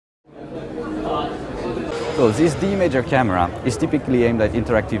So this D-Imager camera is typically aimed at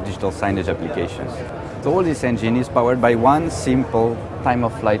interactive digital signage applications. So all this engine is powered by one simple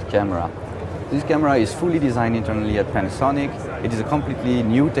time-of-flight camera. This camera is fully designed internally at Panasonic. It is a completely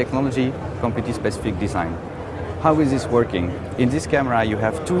new technology, completely specific design. How is this working? In this camera you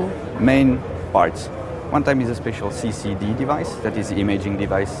have two main parts. One time is a special CCD device, that is the imaging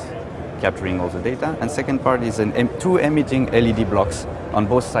device capturing all the data, and second part is two emitting LED blocks on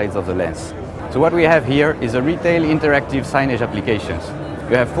both sides of the lens. So what we have here is a retail interactive signage applications.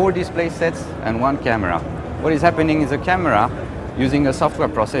 You have 4 display sets and 1 camera. What is happening is the camera, using a software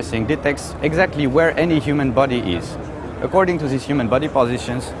processing, detects exactly where any human body is. According to these human body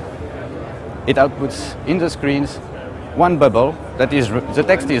positions, it outputs in the screens one bubble, that is, the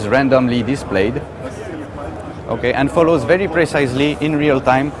text is randomly displayed, okay, and follows very precisely in real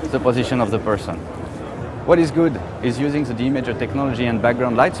time the position of the person. What is good is using the D-Imager technology and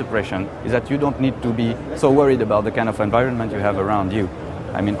background light suppression is that you don't need to be so worried about the kind of environment you have around you.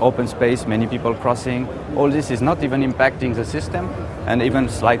 I mean, open space, many people crossing, all this is not even impacting the system, and even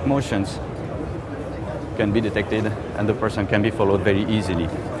slight motions can be detected and the person can be followed very easily.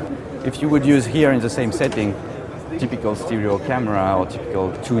 If you would use here in the same setting typical stereo camera or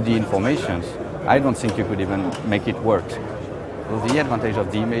typical 2D informations, I don't think you could even make it work. So the advantage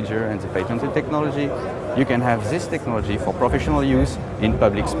of D-Imager and the patented technology, you can have this technology for professional use in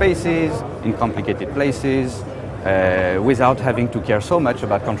public spaces, in complicated places, without having to care so much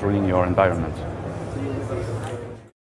about controlling your environment.